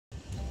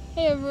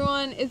Hey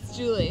everyone, it's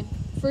Julie.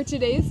 For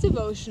today's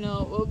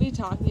devotional, we'll be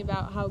talking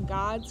about how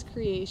God's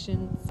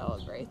creation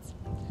celebrates.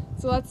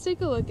 So let's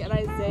take a look at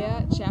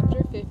Isaiah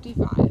chapter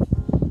 55.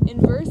 In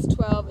verse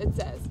 12 it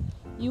says,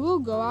 "You will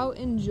go out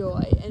in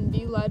joy and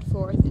be led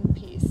forth in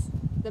peace.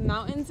 The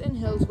mountains and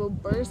hills will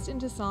burst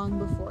into song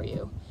before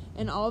you,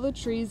 and all the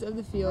trees of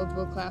the field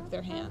will clap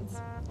their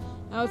hands."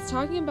 Now it's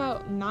talking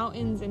about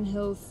mountains and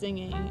hills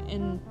singing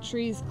and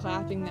trees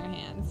clapping their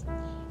hands.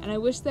 And I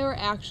wish they were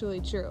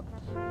actually true.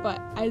 But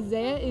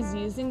Isaiah is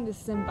using the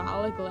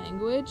symbolic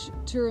language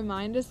to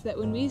remind us that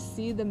when we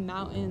see the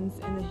mountains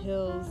and the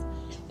hills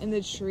and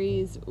the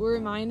trees, we're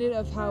reminded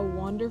of how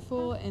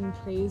wonderful and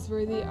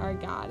praiseworthy our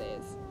God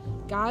is.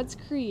 God's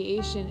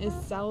creation is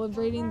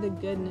celebrating the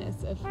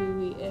goodness of who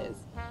He is.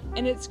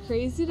 And it's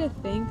crazy to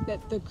think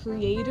that the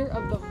creator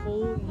of the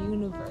whole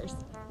universe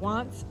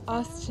wants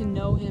us to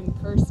know Him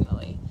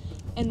personally.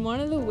 And one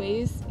of the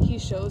ways He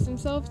shows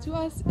Himself to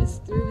us is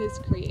through His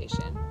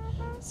creation.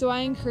 So I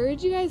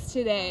encourage you guys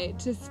today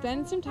to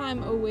spend some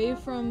time away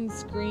from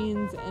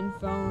screens and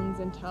phones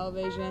and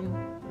television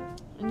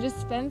and just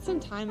spend some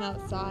time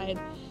outside.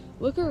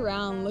 Look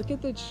around, look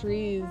at the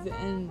trees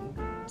and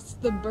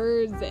the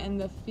birds and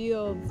the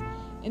fields,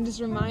 and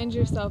just remind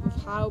yourself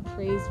of how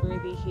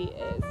praiseworthy He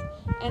is.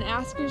 And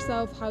ask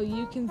yourself how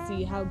you can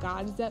see how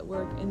God is at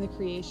work in the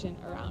creation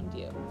around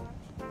you.